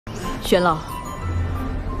玄老，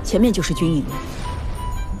前面就是军营了。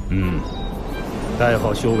代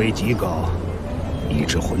号修为极高，一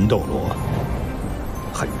只魂斗罗，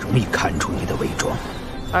很容易看出你的伪装。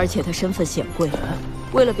而且他身份显贵，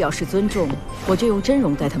为了表示尊重，我就用真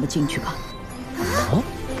容带他们进去吧。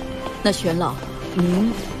那玄老，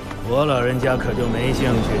您……我老人家可就没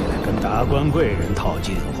兴趣跟达官贵人套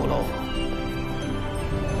近乎喽。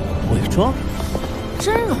伪装？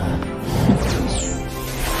真容？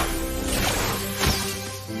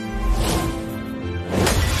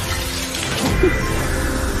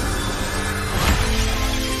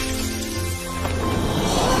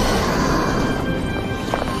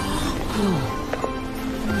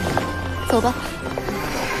走吧。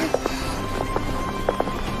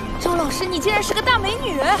周老师，你竟然是个大美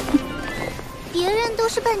女！别人都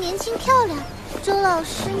是扮年轻漂亮，周老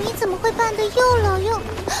师你怎么会扮得又老又……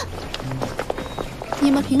你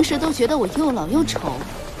们平时都觉得我又老又丑，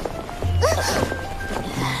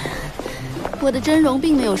我的真容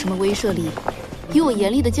并没有什么威慑力，与我严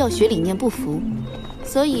厉的教学理念不符，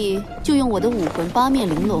所以就用我的武魂八面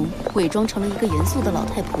玲珑伪装成了一个严肃的老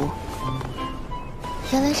太婆。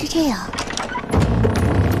原来是这样。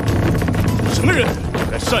什么人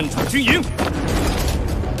敢擅闯军营？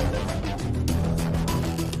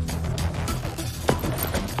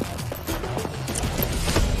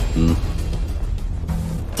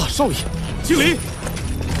大少爷，敬礼！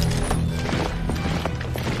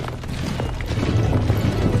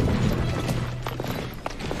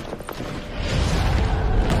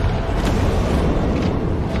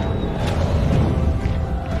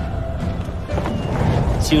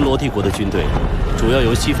星罗帝国的军队主要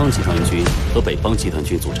由西方集团军和北方集团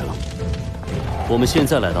军组成。我们现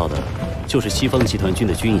在来到的就是西方集团军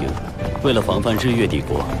的军营。为了防范日月帝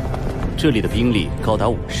国，这里的兵力高达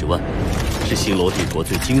50万，是星罗帝国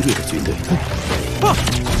最精锐的军队。好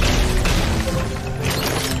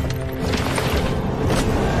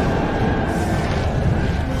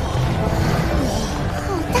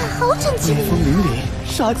大，好整齐！威风凛凛，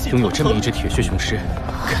杀气。拥有这么一只铁血雄狮，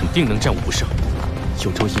肯定能战无不胜。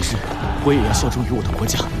有朝一日，我也要效忠于我的国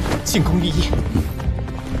家，建功立业。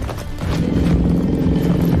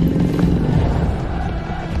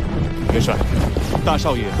元帅，大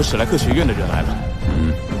少爷和史莱克学院的人来了。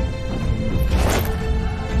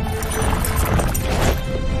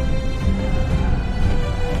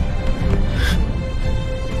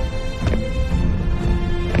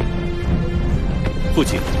父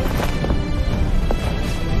亲。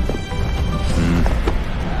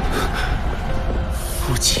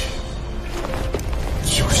父亲，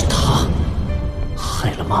就是他，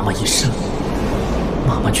害了妈妈一生，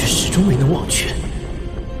妈妈却始终没能忘却。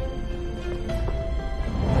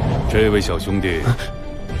这位小兄弟，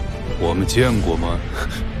我们见过吗？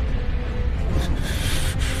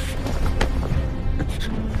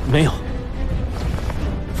没有。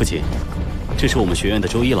父亲，这是我们学院的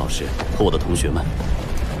周一老师和我的同学们。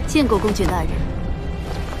见过公爵大人，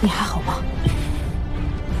你还好吗？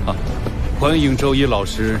欢迎周一老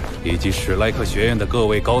师以及史莱克学院的各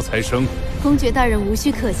位高材生。公爵大人无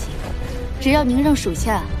需客气，只要您让属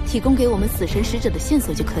下提供给我们死神使者的线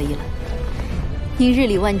索就可以了。您日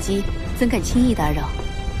理万机，怎敢轻易打扰？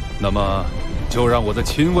那么，就让我的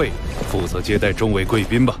亲卫负责接待众位贵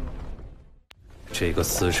宾吧。这个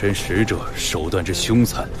死神使者手段之凶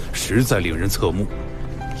残，实在令人侧目。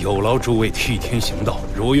有劳诸位替天行道，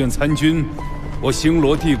如愿参军。我星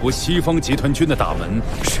罗帝国西方集团军的大门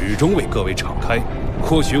始终为各位敞开。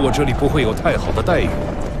或许我这里不会有太好的待遇，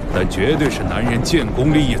但绝对是男人建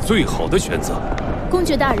功立业最好的选择。公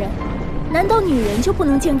爵大人，难道女人就不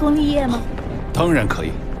能建功立业吗？当然可以，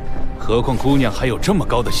何况姑娘还有这么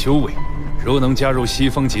高的修为。若能加入西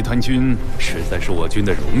方集团军，实在是我军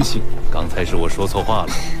的荣幸。刚才是我说错话了，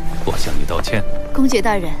我向你道歉。公爵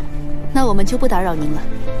大人，那我们就不打扰您了。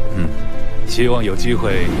希望有机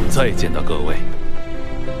会再见到各位。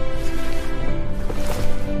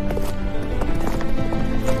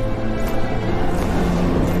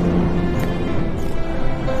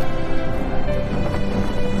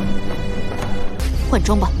换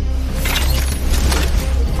装吧。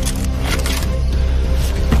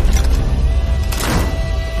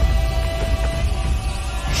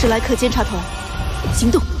史莱克监察团，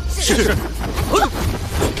行动！是。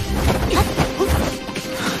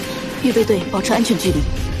预备队保持安全距离，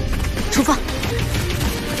出发！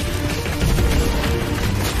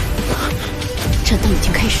战斗已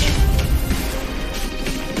经开始。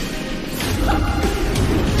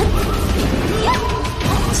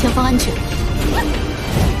前方安全。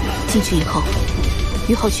进去以后，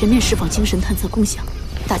约好全面释放精神探测共享，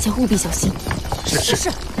大家务必小心。是。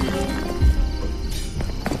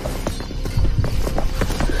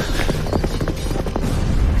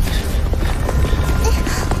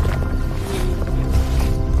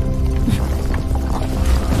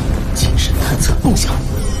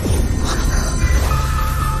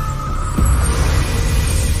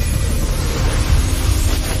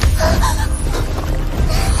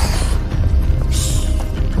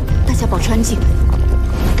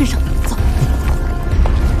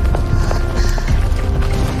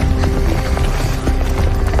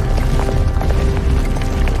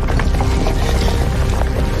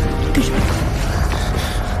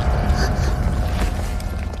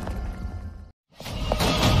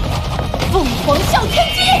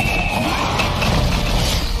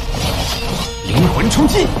魂冲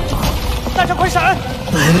击！大家快闪！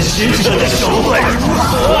本使者的手段如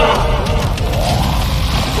何？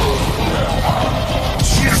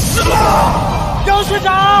去死吧！张学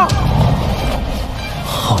长！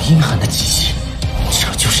好阴寒的气息，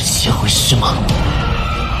这就是邪魂师吗？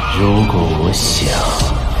如果我想，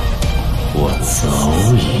我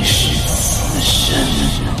早已是此身。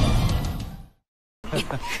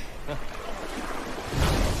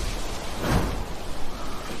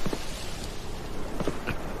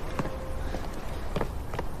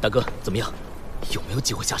大哥，怎么样？有没有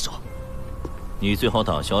机会下手？你最好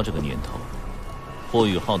打消这个念头。霍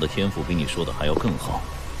雨浩的天赋比你说的还要更好，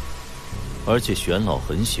而且玄老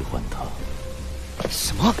很喜欢他。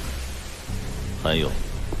什么？还有，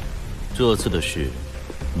这次的事，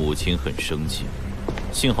母亲很生气，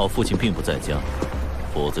幸好父亲并不在家，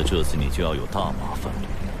否则这次你就要有大麻烦了。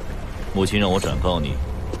母亲让我转告你，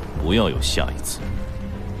不要有下一次。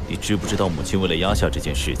你知不知道母亲为了压下这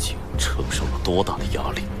件事情，承受了多大的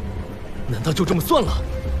压力？难道就这么算了？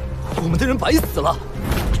我们的人白死了？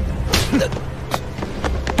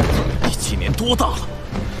你今年多大了？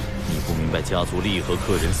你不明白家族利益和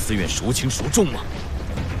个人私怨孰轻孰重吗？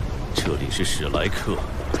这里是史莱克，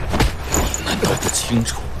你难道不清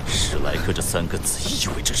楚史莱克这3个字意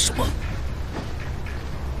味着什么？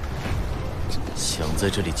想在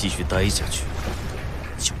这里继续待下去，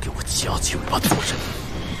就给我夹起尾巴做人。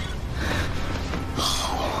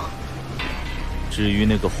好。至于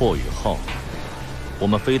那个霍雨浩，我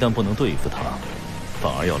们非但不能对付他，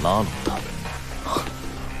反而要拉拢他。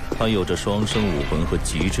他有着双生武魂和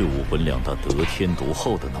极致武魂2大得天独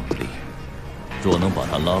厚的能力，若能把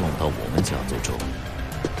他拉拢到我们家族中，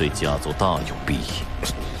对家族大有裨益。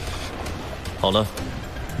好了，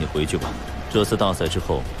你回去吧。这次大赛之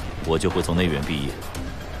后，我就会从内院毕业。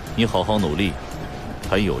你好好努力，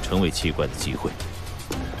还有成为七怪的机会。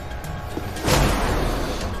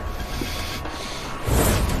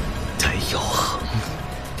戴耀恒，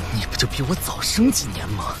你不就比我早生几年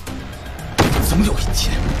吗？总有一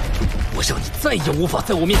天，我让你再也无法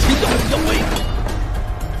在我面前耀武扬威。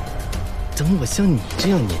等我像你这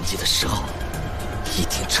样年纪的时候，一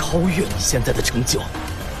定超越你现在的成就。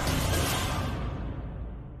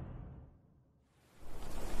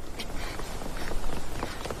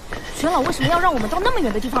玄老为什么要让我们到那么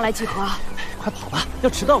远的地方来集合啊？快跑吧，要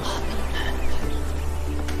迟到了。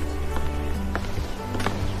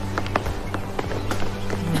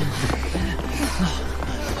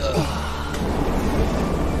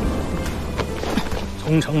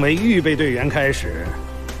从成为预备队员开始，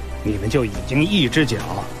你们就已经一只脚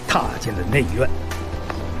踏进了内院。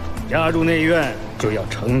加入内院就要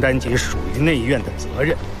承担起属于内院的责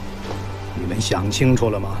任，你们想清楚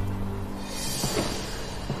了吗？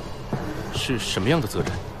是什么样的责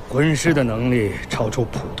任？魂师的能力超出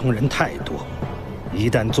普通人太多，一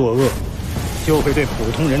旦作恶，就会对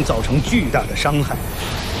普通人造成巨大的伤害，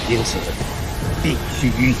因此必须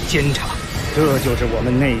予以监察。这就是我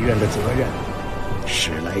们内院的责任，史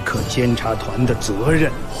莱克监察团的责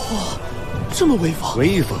任。哇，这么威风！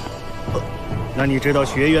威风？那你知道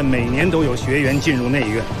学院每年都有学员进入内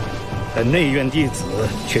院，但内院弟子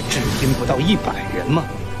却至今不到100人吗？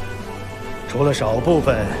除了少部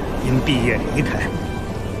分因毕业离开，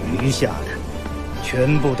余下的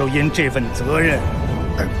全部都因这份责任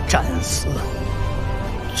而战死。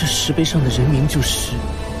这石碑上的人名就是……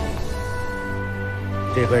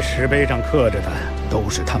这块石碑上刻着的都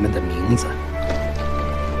是他们的名字，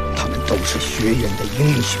他们都是学院的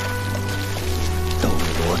英雄，斗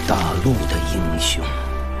罗大陆的英雄。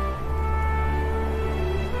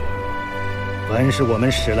凡是我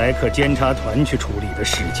们史莱克监察团去处理的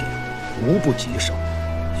事情，无不棘手。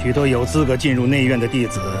许多有资格进入内院的弟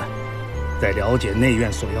子，在了解内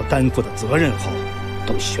院所要担负的责任后，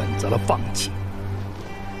都选择了放弃。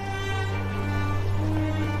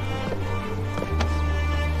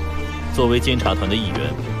作为监察团的一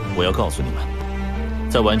员，我要告诉你们，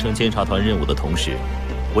在完成监察团任务的同时，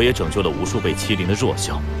我也拯救了无数被欺凌的弱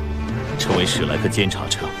小。成为史莱克监察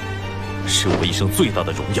者，是我一生最大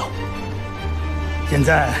的荣耀。现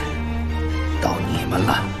在到你们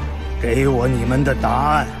了，给我你们的答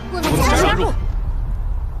案。我们加入。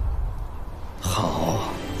好，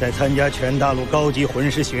在参加全大陆高级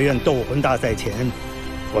魂师学院斗魂大赛前，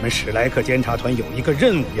我们史莱克监察团有一个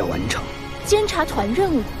任务要完成。监察团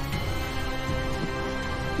任务？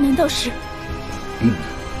难道是？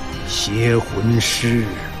邪魂师。